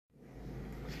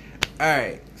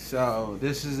Alright, so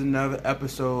this is another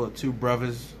episode of Two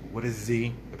Brothers with a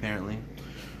Z, apparently.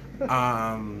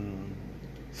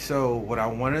 So what I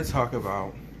want to talk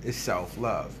about is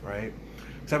self-love, right?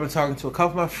 Because I've been talking to a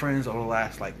couple of my friends over the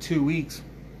last 2 weeks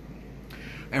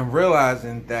and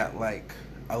realizing that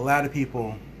a lot of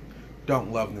people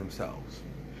don't love themselves.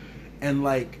 And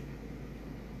when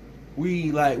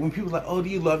people are oh, do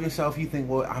you love yourself? You think,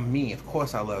 well, I'm me. Of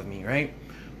course I love me, right?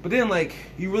 But then,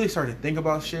 you really start to think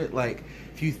about shit.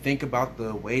 If you think about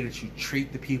the way that you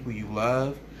treat the people you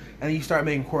love, and then you start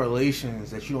making correlations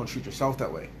that you don't treat yourself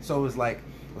that way. So it's I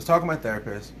was talking to my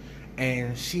therapist,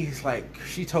 and she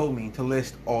told me to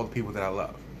list all the people that I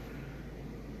love.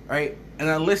 Right? And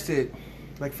I listed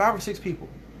 5 or 6 people.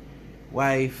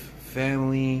 Wife,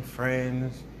 family,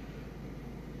 friends.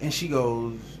 And she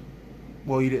goes,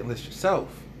 well, you didn't list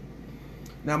yourself.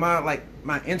 Now, my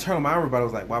internal mind rebuttal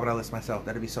was why would I list myself?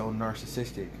 That'd be so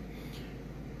narcissistic.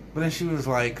 But then she was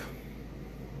how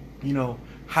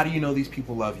do you know these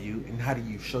people love you? And how do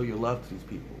you show your love to these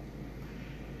people?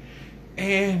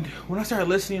 And when I started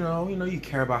listening, you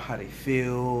care about how they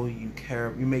feel. You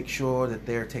make sure that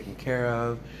they're taken care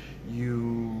of.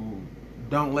 You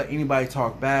don't let anybody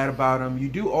talk bad about them. You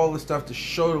do all the stuff to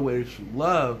show the way that you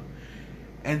love.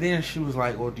 And then she was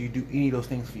like, well, do you do any of those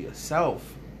things for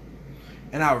yourself?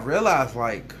 And I realized,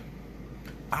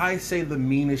 I say the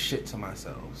meanest shit to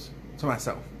myself.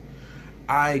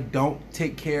 I don't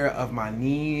take care of my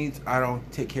needs. I don't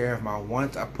take care of my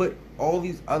wants. I put all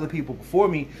these other people before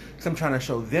me because I'm trying to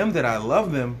show them that I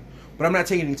love them. But I'm not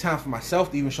taking any time for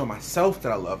myself to even show myself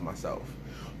that I love myself.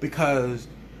 Because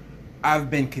I've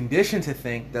been conditioned to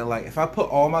think that, if I put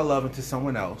all my love into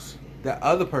someone else, that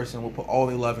other person will put all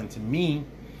their love into me.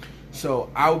 So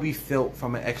I will be filled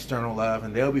from an external love,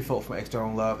 and they'll be filled from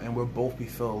external love, and we'll both be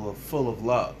full of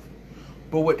love.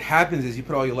 But what happens is you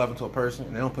put all your love into a person,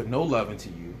 and they don't put no love into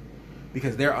you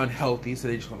because they're unhealthy, so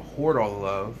they're just going to hoard all the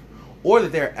love. Or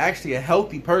that they're actually a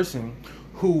healthy person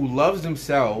who loves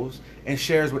themselves and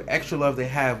shares what extra love they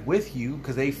have with you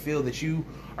because they feel that you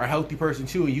are a healthy person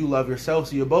too, and you love yourself,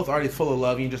 so you're both already full of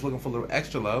love, and you're just looking for a little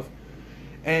extra love.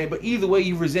 But either way,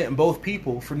 you resent both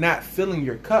people for not filling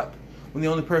your cup when the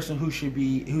only person who's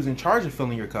in charge of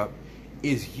filling your cup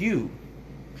is you.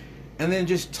 And then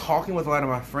just talking with a lot of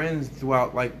my friends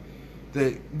throughout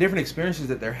the different experiences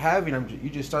that they're having, you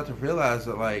just start to realize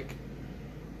that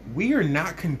we are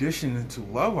not conditioned to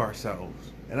love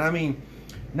ourselves. And I mean,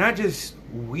 not just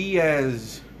we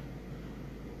as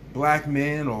black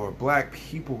men or black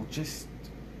people, just,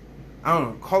 I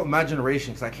don't know, call it my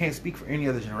generation, because I can't speak for any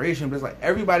other generation, but it's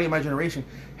everybody in my generation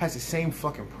has the same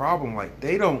fucking problem.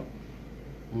 They don't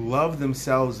love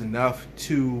themselves enough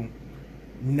to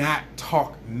not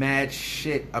talk mad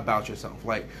shit about yourself.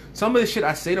 Some of the shit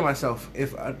I say to myself,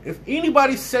 if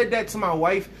anybody said that to my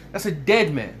wife, that's a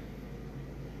dead man.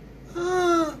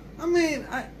 I mean,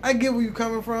 I get where you're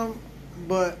coming from,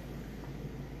 but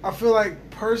I feel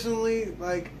personally,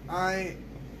 I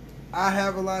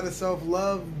have a lot of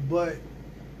self-love, but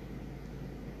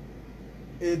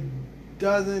it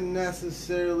doesn't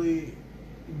necessarily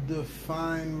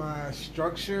define my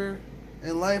structure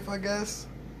in life, I guess.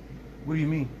 What do you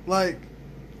mean? I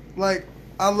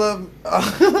love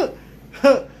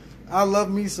I love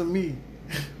me some me,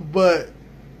 but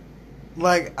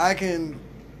I can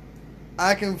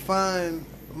find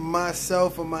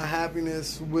myself and my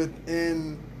happiness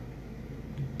within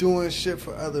doing shit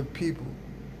for other people.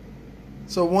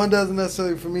 So one doesn't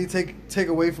necessarily for me take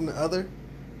away from the other.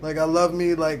 I love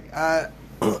me,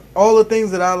 all the things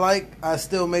that I like, I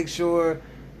still make sure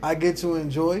I get to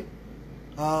enjoy.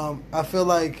 I feel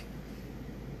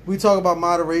we talk about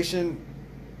moderation,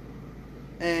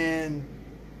 and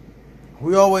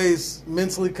we always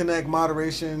mentally connect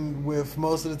moderation with,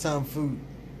 most of the time, food.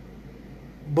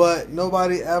 But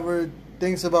nobody ever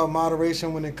thinks about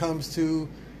moderation when it comes to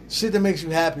shit that makes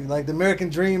you happy. The American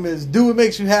dream is do what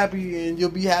makes you happy and you'll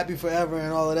be happy forever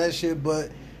and all of that shit. But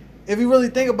if you really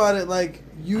think about it,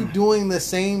 you doing the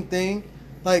same thing,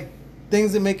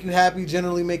 things that make you happy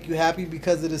generally make you happy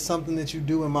because it is something that you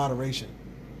do in moderation.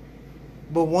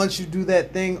 But once you do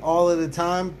that thing all of the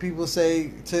time, people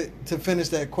say, to finish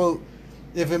that quote,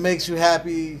 if it makes you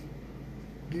happy,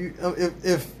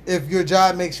 if your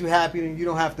job makes you happy, then you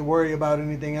don't have to worry about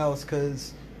anything else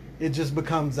because it just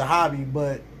becomes a hobby.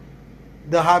 But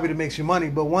the hobby that makes you money.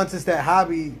 But once it's that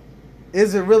hobby,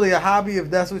 is it really a hobby if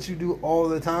that's what you do all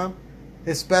the time?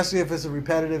 Especially if it's a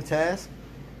repetitive task.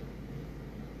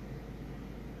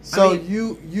 So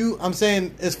I'm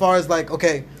saying, as far as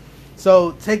okay,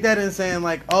 so take that in saying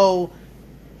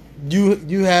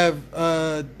you have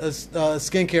a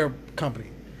skincare company.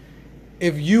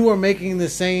 if you are making the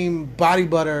same body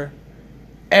butter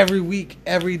every week,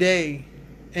 every day,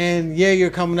 and yeah, you're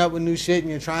coming up with new shit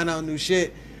and you're trying out new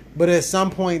shit, but at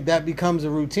some point that becomes a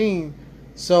routine.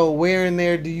 So where in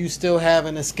there do you still have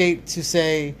an escape to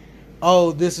say,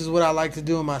 oh, this is what I like to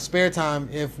do in my spare time,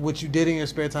 if what you did in your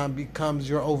spare time becomes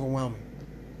your overwhelming?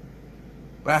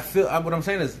 But I feel what I'm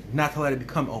saying is not to let it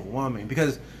become overwhelming,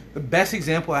 because the best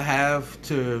example I have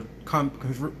to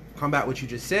combat what you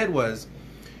just said was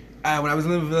when I was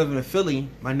living in Philly,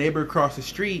 my neighbor across the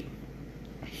street,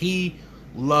 he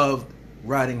loved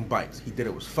riding bikes. He did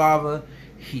it with his father.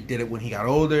 He did it when he got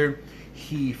older.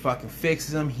 He fucking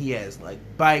fixes them. He has like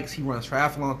bikes. He runs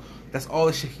triathlon. That's all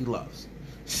the shit he loves.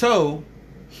 So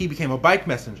he became a bike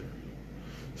messenger.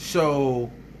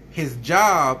 So his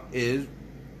job is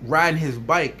riding his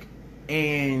bike,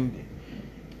 and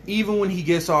even when he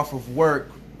gets off of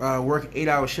work, working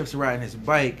 8-hour shifts riding his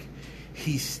bike,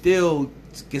 he still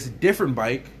gets a different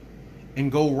bike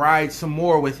and go ride some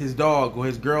more with his dog or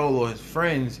his girl or his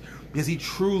friends, because he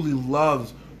truly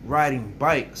loves riding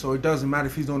bike. So it doesn't matter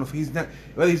if he's doing it,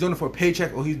 whether he's doing it for a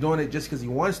paycheck or he's doing it just because he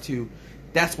wants to.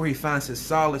 That's where he finds his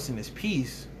solace and his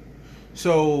peace.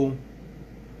 So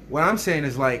what I'm saying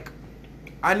is, like,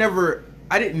 I never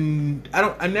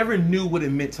knew what it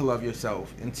meant to love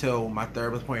yourself until my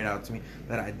therapist pointed out to me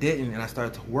that I didn't, and I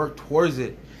started to work towards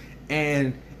it.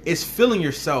 And it's filling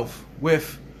yourself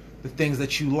with the things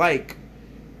that you like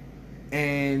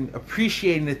and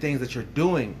appreciating the things that you're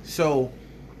doing. So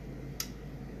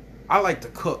I like to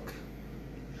cook,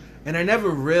 and I never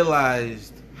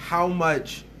realized how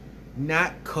much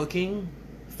not cooking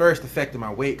first affected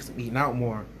my weight because I'm eating out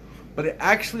more, but it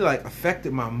actually like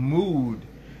affected my mood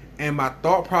and my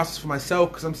thought process for myself,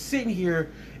 because I'm sitting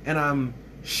here and I'm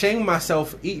shaming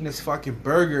myself for eating this fucking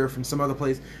burger from some other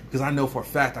place, because I know for a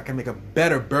fact I can make a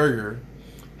better burger,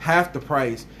 half the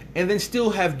price, and then still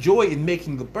have joy in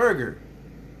making the burger.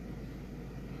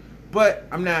 But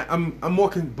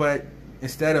but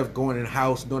instead of going in the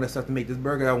house and doing that stuff to make this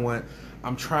burger I want,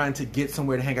 I'm trying to get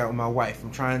somewhere to hang out with my wife.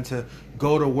 I'm trying to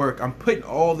go to work. I'm putting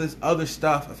all this other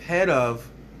stuff ahead of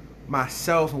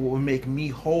myself and what would make me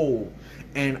whole.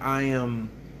 And I am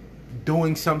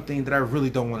doing something that I really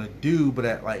don't want to do, but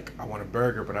I want a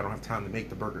burger, but I don't have time to make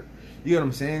the burger. You know what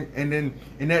I'm saying? And then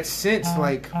in that sense,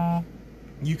 like,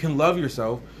 you can love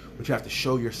yourself, but you have to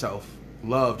show yourself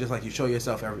love, just like you show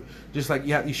yourself just like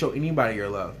you show anybody your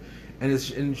love. And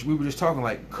we were just talking,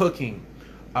 like, cooking,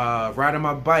 riding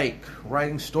my bike,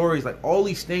 writing stories, like all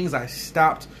these things I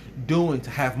stopped doing to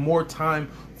have more time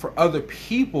for other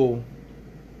people.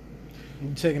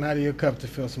 You're taking out of your cup to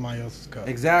fill somebody else's cup.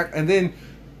 Exactly. And then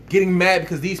getting mad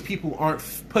because these people aren't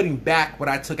putting back what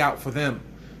I took out for them.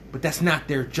 But that's not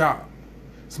their job.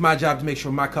 It's my job to make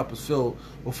sure my cup is filled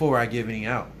before I give any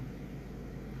out.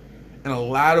 And a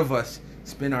lot of us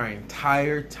spend our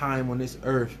entire time on this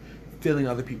earth filling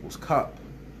other people's cup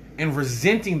and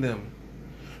resenting them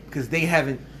because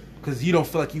you don't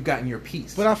feel like you've gotten your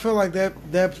piece. But I feel like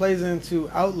that plays into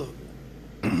outlook.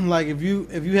 Like, if you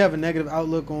have a negative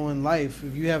outlook on life,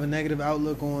 if you have a negative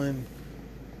outlook on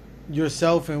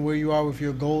yourself and where you are with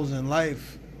your goals in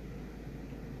life,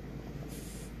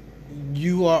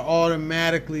 you are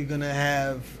automatically going to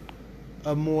have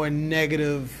a more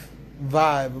negative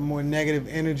vibe, a more negative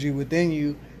energy within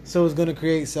you, so it's going to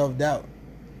create self-doubt.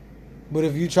 But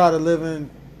if you try to live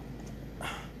in,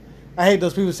 I hate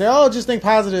those people who say, oh, just think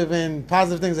positive and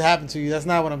positive things that happen to you. That's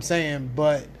not what I'm saying,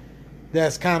 but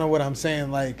that's kind of what I'm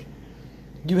saying. Like,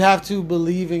 you have to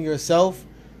believe in yourself,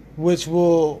 which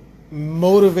will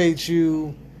motivate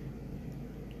you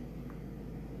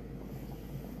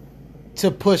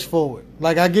to push forward.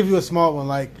 Like, I give you a small one.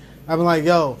 Like, I've been like,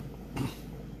 yo,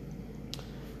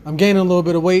 I'm gaining a little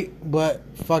bit of weight, but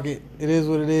fuck it. It is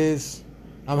what it is.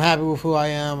 I'm happy with who I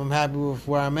am. I'm happy with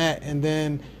where I'm at. And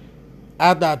then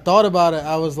after I thought about it,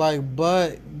 I was like,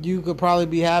 but you could probably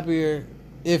be happier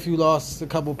if you lost a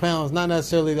couple pounds. Not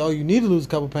necessarily, oh, you need to lose a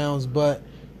couple pounds, but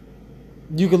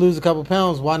you could lose a couple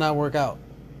pounds. Why not work out?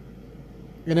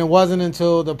 And it wasn't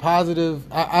until the positive,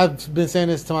 I've been saying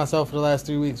this to myself for the last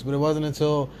 3 weeks, but it wasn't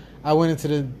until I went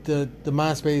into the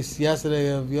mind space yesterday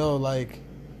of, yo, like,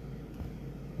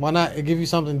 why not give you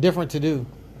something different to do?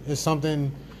 It's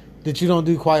something that you don't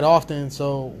do quite often,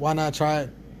 so why not try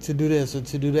to do this or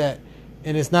to do that?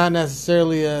 And it's not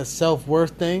necessarily a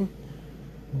self-worth thing,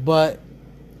 but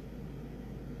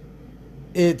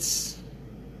it's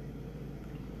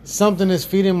something that's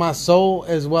feeding my soul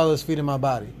as well as feeding my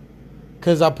body.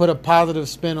 Because I put a positive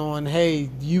spin on, hey,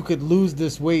 you could lose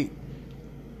this weight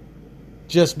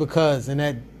just because, and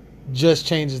that just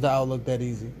changes the outlook that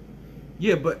easy.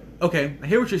 Yeah, but okay, I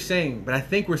hear what you're saying, but I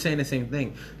think we're saying the same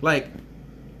thing. Like,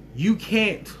 you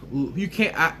can't.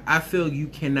 I feel you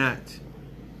cannot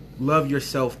love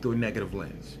yourself through a negative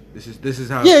lens. This is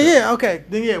how. Yeah. Okay.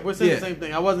 Then we're saying Yeah. the same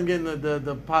thing. I wasn't getting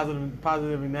the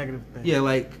positive and negative thing. Yeah,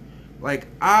 like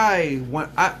I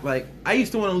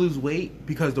used to want to lose weight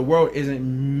because the world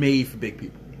isn't made for big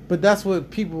people. But that's what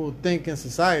people think in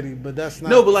society. But that's not.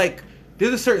 No, but like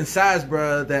there's a certain size,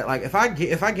 bruh, that like if I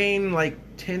gain like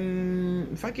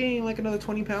another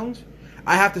 20 pounds,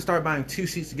 I have to start buying 2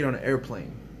 seats to get on an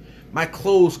airplane. My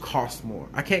clothes cost more.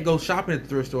 I can't go shopping at the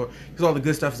thrift store because all the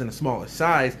good stuff is in a smaller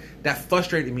size. That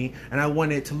frustrated me, and I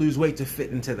wanted to lose weight to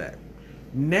fit into that.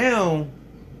 Now,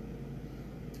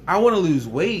 I want to lose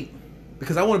weight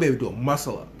because I want to be able to do a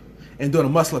muscle up. And doing a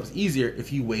muscle up is easier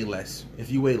if you weigh less.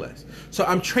 So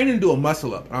I'm training to do a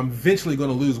muscle up. I'm eventually going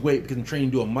to lose weight because I'm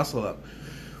training to do a muscle up.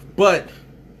 But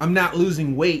I'm not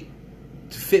losing weight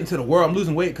to fit into the world. I'm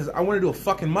losing weight because I want to do a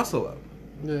fucking muscle up.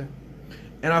 Yeah.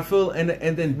 And I feel, and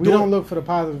then we don't look for the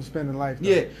positive spin in life. Though.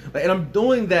 Yeah, and I'm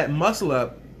doing that muscle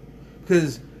up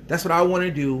because that's what I want to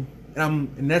do,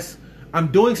 and I'm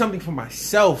doing something for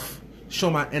myself.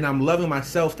 And I'm loving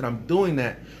myself that I'm doing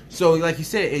that. So, like you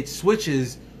said, it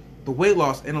switches the weight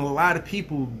loss, and a lot of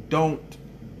people don't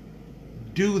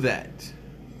do that.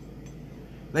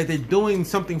 Like they're doing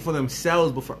something for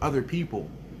themselves, but for other people.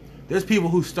 There's people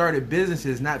who started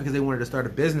businesses not because they wanted to start a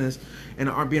business and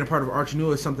aren't being a part of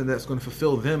Entrepreneur is something that's going to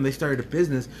fulfill them. They started a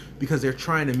business because they're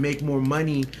trying to make more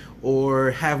money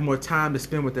or have more time to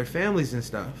spend with their families and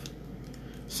stuff.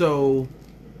 So,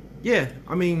 yeah,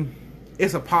 I mean,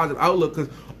 it's a positive outlook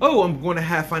because, I'm going to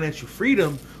have financial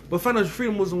freedom, but financial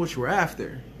freedom wasn't what you were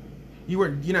after.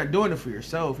 You're not doing it for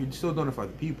yourself. You're still doing it for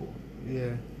other people.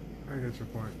 Yeah, I get your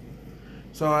point.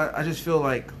 So I just feel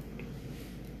like,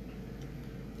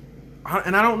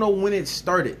 and I don't know when it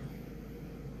started.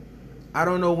 I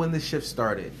don't know when this shift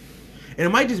started. And it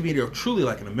might just be truly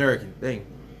like an American thing.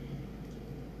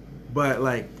 But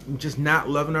like just not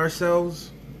loving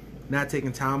ourselves, not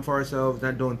taking time for ourselves,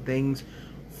 not doing things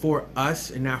for us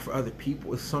and not for other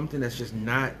people is something that's just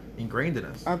not ingrained in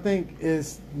us. I think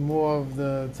it's more of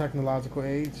the technological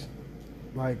age.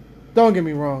 Like, don't get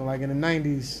me wrong, like in the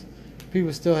 90s,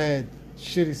 people still had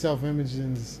shitty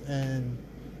self-images and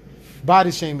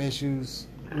body shame issues.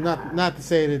 Not to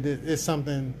say that it's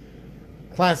something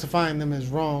classifying them as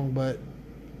wrong, but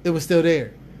it was still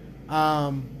there.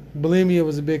 Bulimia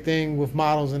was a big thing with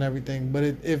models and everything. But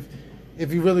if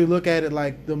you really look at it,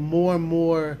 like the more and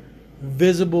more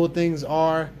visible things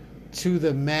are to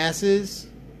the masses,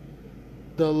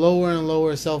 the lower and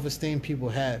lower self-esteem people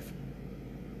have.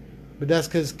 But that's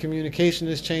because communication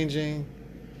is changing.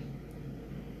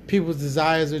 People's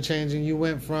desires are changing. You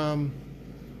went from,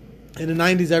 in the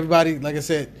 90s, everybody, like I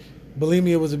said,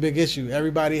 bulimia was a big issue.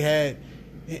 Everybody had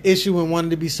an issue and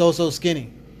wanted to be so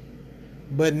skinny.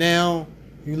 But now,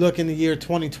 you look in the year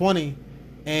 2020,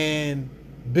 and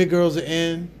big girls are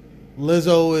in.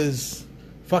 Lizzo is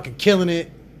fucking killing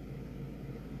it.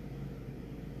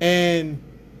 And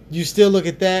you still look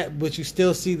at that, but you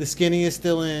still see the skinny is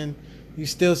still in. You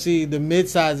still see the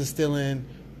mid-size is still in.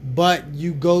 But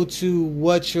you go to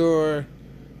what your,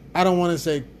 I don't want to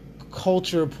say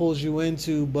culture pulls you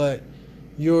into, but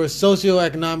your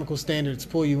socioeconomical standards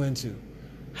pull you into.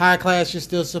 High class, you're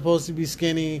still supposed to be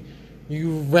skinny.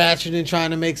 You ratchet and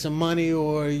trying to make some money,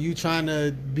 or you trying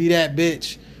to be that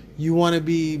bitch. You want to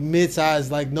be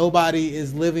mid-sized. Like, nobody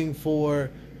is living for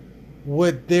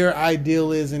what their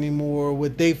ideal is anymore,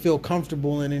 what they feel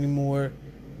comfortable in anymore,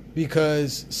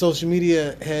 because social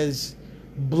media has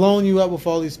blown you up with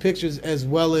all these pictures, as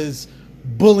well as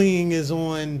bullying is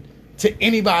on to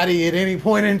anybody at any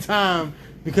point in time,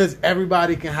 because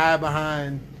everybody can hide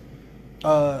behind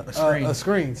a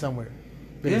screen somewhere,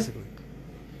 basically.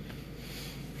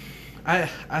 Yeah.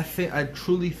 I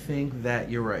truly think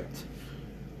that you're right.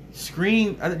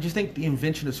 I just think the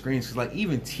invention of screens, because like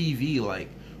even TV, like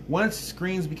once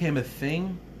screens became a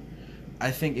thing,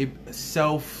 I think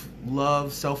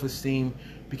self-love, self-esteem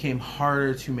became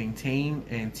harder to maintain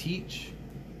and teach.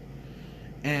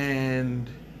 And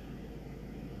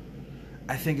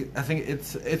I think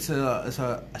it's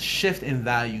a shift in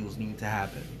values need to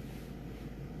happen,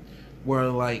 where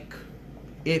like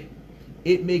it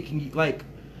making, like,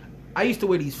 I used to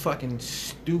wear these fucking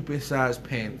stupid sized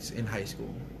pants in high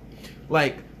school.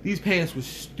 Like, these pants were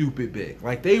stupid big.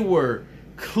 Like, they were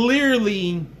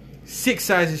clearly 6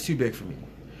 sizes too big for me,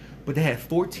 but they had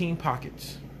 14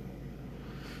 pockets.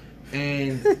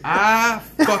 And I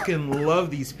fucking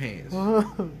love these pants.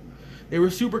 They were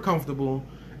super comfortable.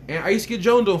 And I used to get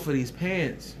Joan Doe for these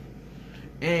pants.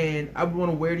 And I would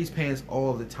want to wear these pants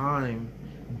all the time.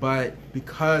 But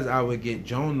because I would get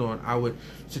joned on, I would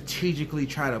strategically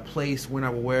try to place when I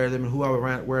would wear them and who I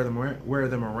would wear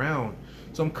them around.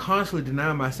 So I'm constantly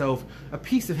denying myself a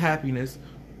piece of happiness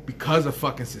because of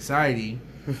fucking society.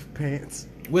 With pants.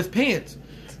 With pants.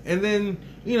 And then,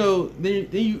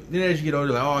 then as you get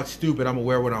older, like, oh, it's stupid, I'm gonna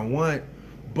wear what I want.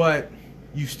 But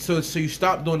you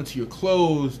stop doing it to your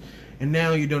clothes, and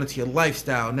now you're doing it to your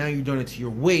lifestyle. Now you're doing it to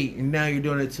your weight, and now you're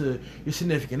doing it to your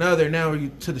significant other. Now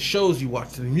to the shows you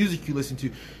watch, to the music you listen to.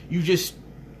 You just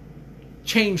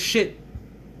change shit,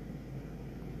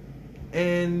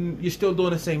 and you're still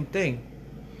doing the same thing.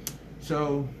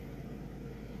 So,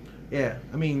 yeah,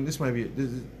 I mean,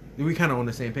 we kind of on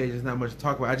the same page. There's not much to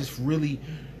talk about. I just really,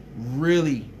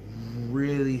 really,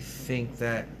 really think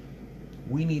that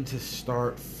we need to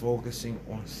start focusing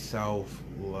on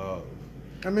self-love.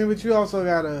 I mean, but you also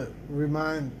gotta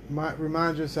remind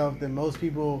yourself that most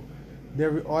people,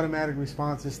 their automatic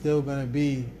response is still gonna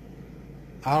be,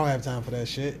 I don't have time for that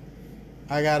shit.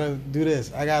 I gotta do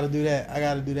this. I gotta do that. I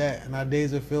gotta do that. And our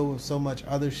days are filled with so much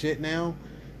other shit now.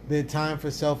 The time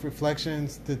for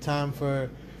self-reflections, the time for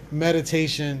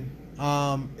meditation,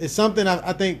 is something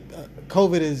I think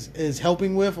COVID is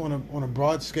helping with on a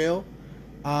broad scale.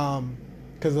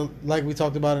 Because like we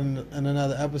talked about in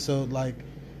another episode, like,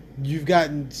 you've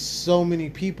gotten so many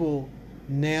people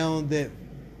now that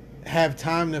have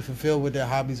time to fulfill what their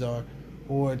hobbies are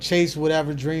or chase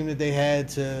whatever dream that they had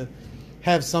to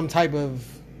have some type of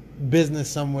business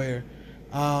somewhere.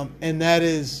 And that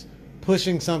is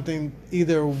pushing something,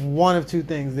 either one of two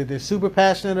things, that they're super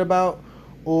passionate about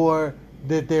or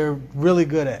that they're really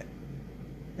good at.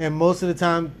 And most of the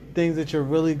time, things that you're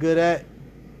really good at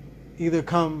either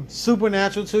come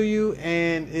supernatural to you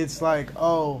and it's like,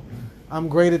 oh, I'm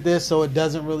great at this, so it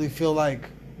doesn't really feel like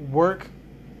work.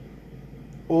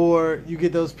 Or you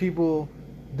get those people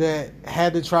that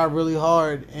had to try really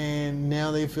hard and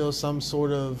now they feel some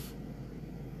sort of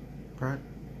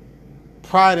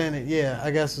pride in it. Yeah,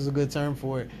 I guess is a good term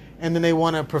for it. And then they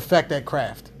want to perfect that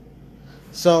craft.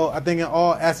 So I think in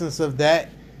all essence of that,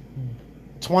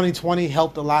 2020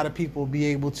 helped a lot of people be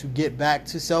able to get back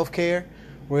to self-care,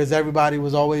 whereas everybody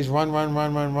was always run.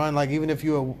 Like even if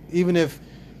you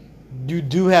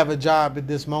do have a job at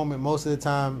this moment, most of the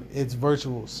time it's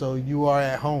virtual. So you are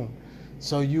at home.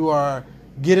 So you are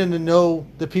getting to know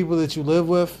the people that you live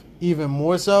with even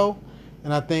more so.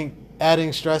 And I think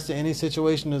adding stress to any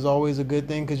situation is always a good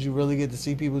thing because you really get to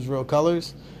see people's real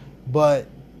colors. But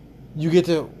you get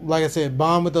to, like I said,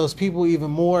 bond with those people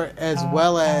even more, as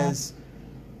well as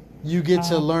you get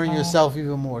to learn yourself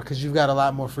even more because you've got a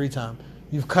lot more free time.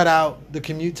 You've cut out the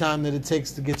commute time that it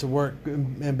takes to get to work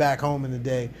and back home in the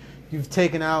day. You've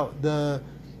taken out the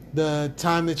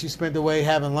time that you spent away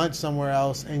having lunch somewhere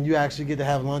else, and you actually get to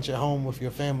have lunch at home with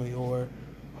your family or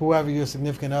whoever your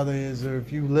significant other is, or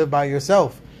if you live by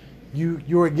yourself.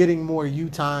 You are getting more you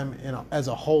time as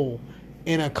a whole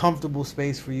in a comfortable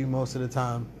space for you most of the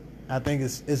time. I think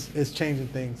it's changing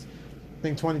things. I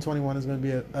think 2021 is going to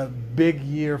be a big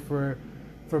year for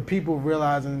people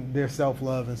realizing their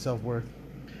self-love and self-worth.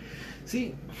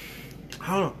 See,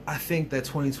 I don't know. I think that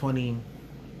 2020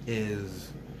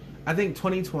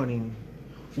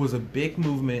 was a big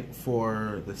movement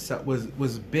for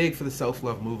was big for the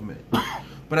self-love movement.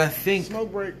 But I think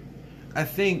smoke break. I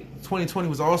think 2020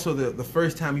 was also the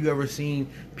first time you ever seen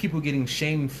people getting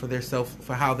shamed for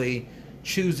how they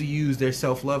choose to use their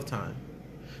self-love time.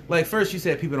 Like, first you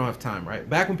said people don't have time, right?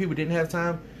 Back when people didn't have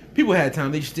time, people had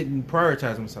time. They just didn't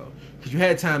prioritize themselves. Because you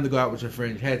had time to go out with your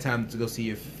friends. You had time to go see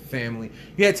your family.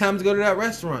 You had time to go to that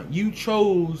restaurant. You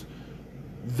chose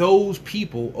those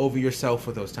people over yourself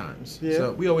for those times. Yeah.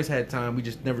 So we always had time. We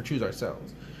just never choose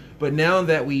ourselves. But now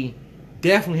that we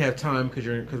definitely have time because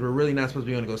we're really not supposed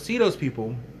to be able to go see those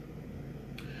people,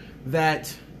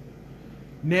 that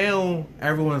now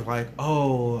everyone's like,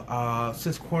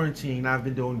 since quarantine I've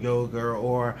been doing yoga,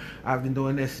 or I've been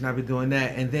doing this and I've been doing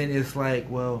that, and then it's like,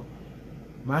 well,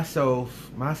 my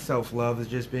self-love has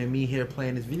just been me here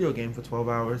playing this video game for 12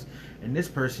 hours, and this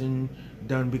person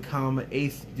done become an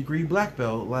 8th degree black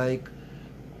belt. Like,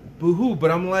 boo-hoo. But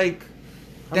I'm like,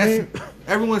 no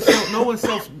one's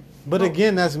self. But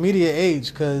again, that's media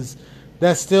age, because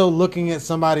that's still looking at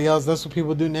somebody else. That's what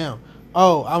people do now.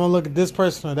 Oh, I'm going to look at this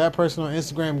person or that person on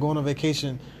Instagram going on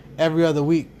vacation every other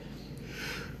week.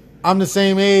 I'm the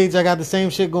same age. I got the same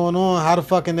shit going on. How the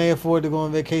fuck can they afford to go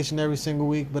on vacation every single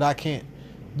week, but I can't?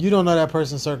 You don't know that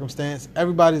person's circumstance.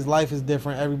 Everybody's life is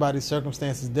different. Everybody's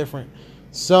circumstance is different.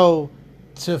 So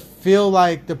to feel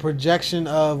like the projection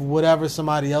of whatever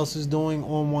somebody else is doing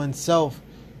on oneself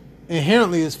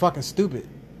inherently is fucking stupid.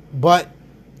 But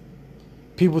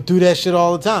people do that shit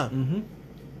all the time. Mm-hmm.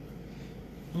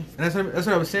 And that's what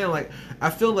I was saying. Like, I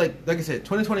feel like I said,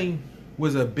 2020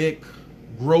 was a big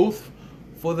growth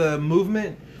for the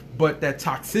movement, but that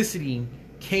toxicity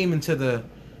came into the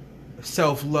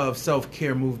self-love,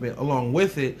 self-care movement along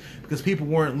with it, because people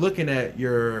weren't looking at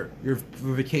your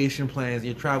vacation plans,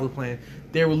 your travel plans.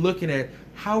 They were looking at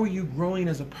how are you growing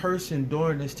as a person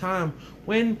during this time,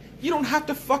 when you don't have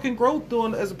to fucking grow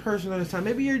through as a person during this time.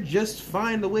 Maybe you're just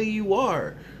fine the way you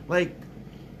are. Like,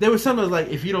 there was something like,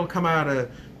 if you don't come out of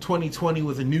 2020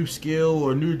 with a new skill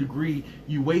or a new degree,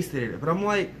 you wasted it. But I'm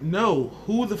like, no,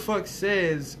 who the fuck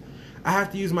says I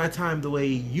have to use my time the way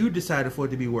you decided for it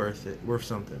to be worth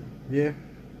something? Yeah.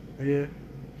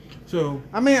 So,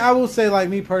 I mean, I will say, like,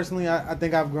 me personally, I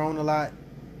think I've grown a lot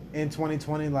in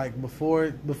 2020. Like, before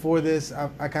this,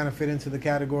 I kind of fit into the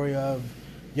category of,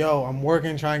 yo, I'm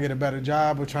working, trying to get a better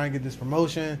job, or trying to get this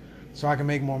promotion so I can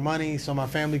make more money so my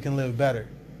family can live better.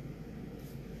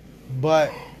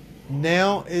 But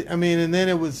now, and then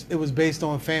it was based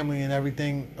on family and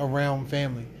everything around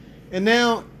family. And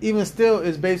now, even still,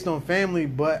 it's based on family,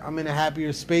 but I'm in a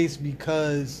happier space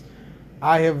because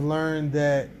I have learned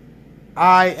that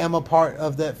I am a part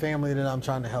of that family that I'm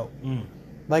trying to help.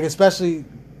 Like, especially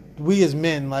we as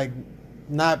men, like,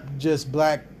 not just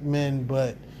black men,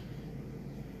 but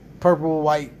purple,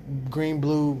 white, green,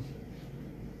 blue.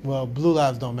 Well, blue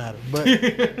lives don't matter,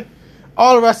 but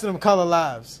all the rest of them color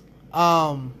lives.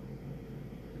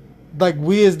 Like,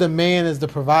 we as the man, as the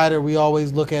provider, we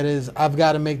always look at it as, I've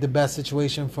got to make the best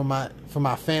situation for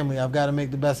my family. I've got to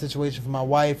make the best situation for my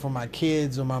wife or my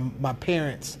kids or my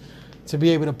parents, to be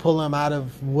able to pull them out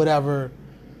of whatever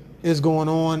is going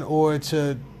on, or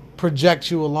to project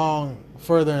you along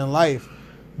further in life.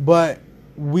 But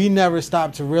we never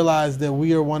stop to realize that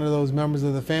we are one of those members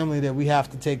of the family that we have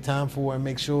to take time for and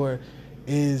make sure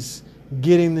is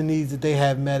getting the needs that they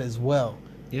have met as well.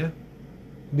 Yeah.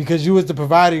 Because you as the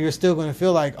provider, you're still going to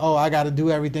feel like, oh, I got to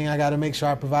do everything. I got to make sure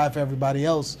I provide for everybody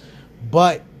else.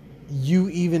 But you,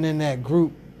 even in that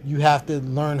group, you have to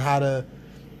learn how to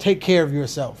take care of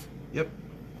yourself. Yep.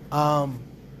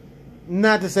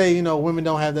 Not to say, women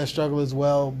don't have that struggle as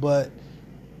well, but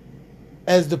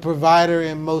as the provider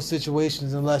in most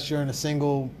situations, unless you're in a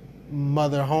single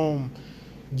mother home,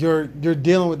 you're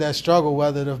dealing with that struggle,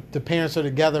 whether the parents are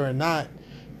together or not.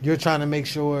 You're trying to make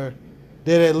sure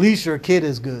that at least your kid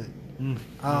is good.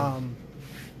 I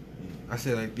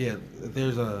say, like, yeah,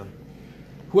 there's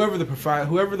whoever the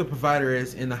provider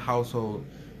is in the household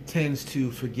tends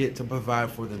to forget to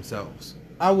provide for themselves.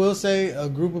 I will say a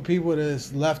group of people that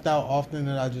is left out often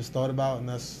that I just thought about, and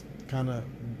that's kind of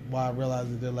why I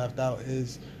realized that they're left out,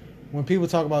 is when people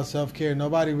talk about self-care,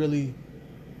 nobody really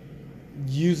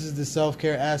uses the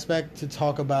self-care aspect to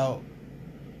talk about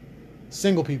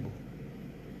single people.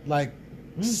 Like,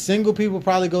 single people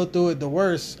probably go through it the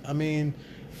worst. I mean,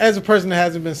 as a person that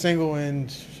hasn't been single in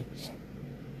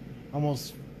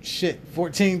almost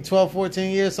 12,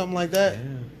 14 years, something like that,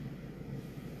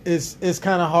 it's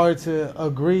kind of hard to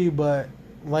agree. But,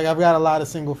 like, I've got a lot of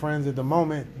single friends at the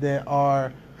moment that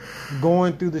are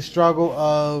going through the struggle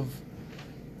of,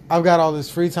 I've got all this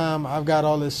free time, I've got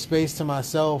all this space to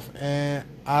myself, and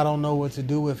I don't know what to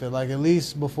do with it. Like, at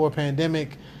least before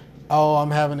pandemic, oh,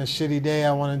 I'm having a shitty day,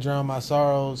 I want to drown my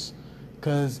sorrows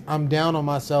because I'm down on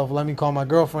myself. Let me call my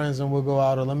girlfriends and we'll go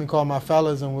out, or let me call my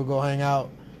fellas and we'll go hang out.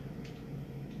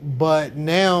 But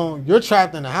now you're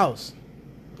trapped in the house.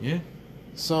 Yeah.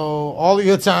 So all of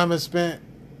your time is spent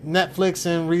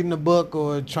Netflixing, reading a book,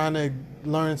 or trying to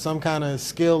learn some kind of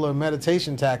skill or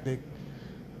meditation tactic.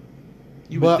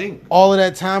 You would think all of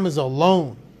that time is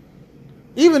alone.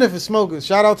 Even if it's smokers.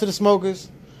 Shout out to the smokers.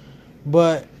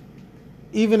 But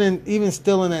even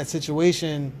still in that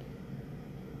situation,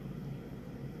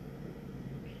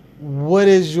 what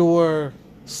is your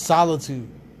solitude?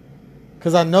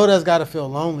 Because I know that's got to feel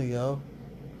lonely, yo.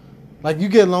 Like, you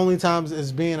get lonely times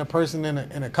as being a person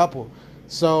in a couple.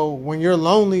 So when you're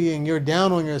lonely and you're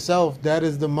down on yourself, that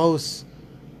is the most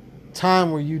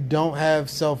time where you don't have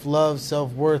self-love,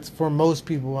 self-worth for most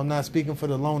people. I'm not speaking for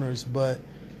the loners, but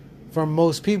for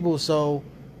most people. So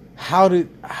how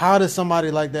does somebody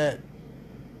like that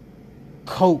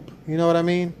cope? You know what I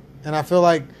mean? And I feel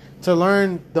like to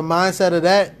learn the mindset of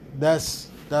that, that's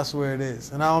where it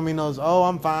is. And I don't mean those, oh,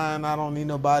 I'm fine, I don't need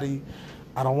nobody,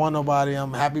 I don't want nobody,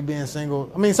 I'm happy being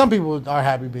single. I mean, some people are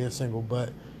happy being single,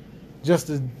 but just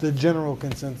the general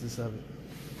consensus of it.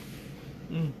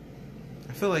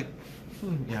 I feel like, I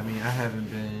mean, I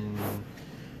haven't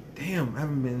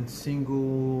been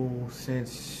single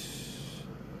since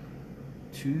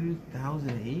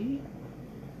 2008.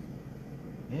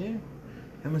 Yeah, I haven't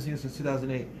been single since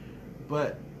 2008.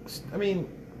 But I mean,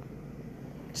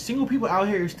 single people out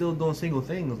here are still doing single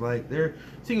things. Like, they're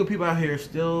single people out here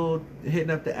still hitting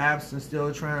up the apps and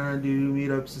still trying to do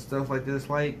meetups and stuff like this.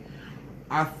 Like,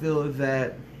 I feel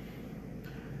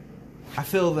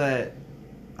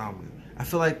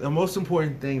like the most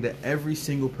important thing that every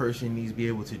single person needs to be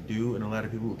able to do, and a lot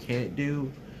of people who can't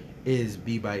do, is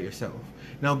be by yourself.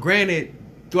 Now, granted,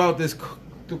 throughout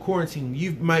the quarantine,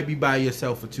 you might be by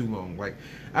yourself for too long. Like,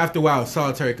 after a while,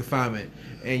 solitary confinement,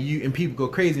 and people go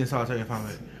crazy in solitary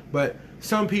confinement. But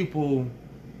some people,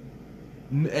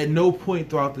 at no point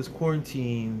throughout this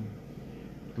quarantine,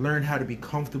 learn how to be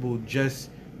comfortable just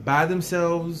by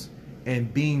themselves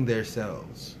and being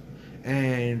themselves.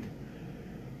 And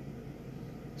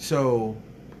so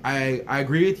I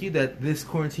agree with you that this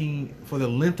quarantine, for the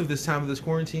length of this time of this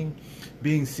quarantine,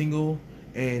 being single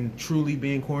and truly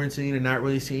being quarantined and not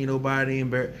really seeing nobody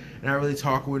and not really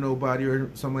talking with nobody or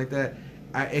something like that,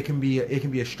 it can be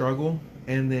a struggle,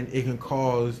 and then it can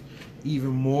cause even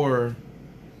more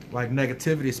like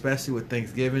negativity, especially with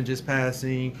Thanksgiving just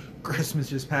passing, Christmas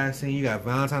just passing. You got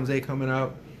Valentine's Day coming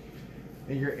up,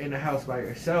 and you're in the house by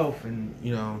yourself and,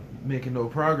 you know, making no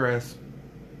progress.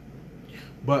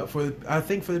 But I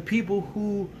think for the people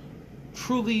who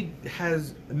truly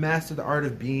has mastered the art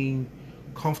of being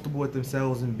comfortable with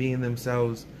themselves and being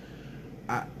themselves,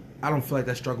 I don't feel like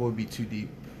that struggle would be too deep,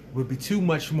 would be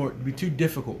too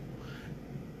difficult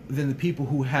than the people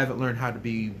who haven't learned how to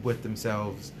be with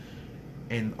themselves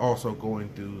and also going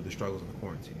through the struggles of the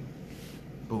quarantine.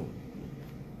 Boom.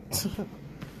 That's a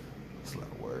lot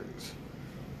of words.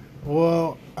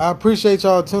 Well, I appreciate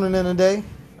y'all tuning in today.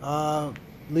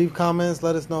 Leave comments.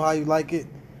 Let us know how you like it.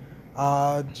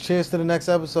 Cheers to the next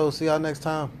episode. See y'all next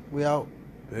time. We out.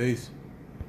 Peace.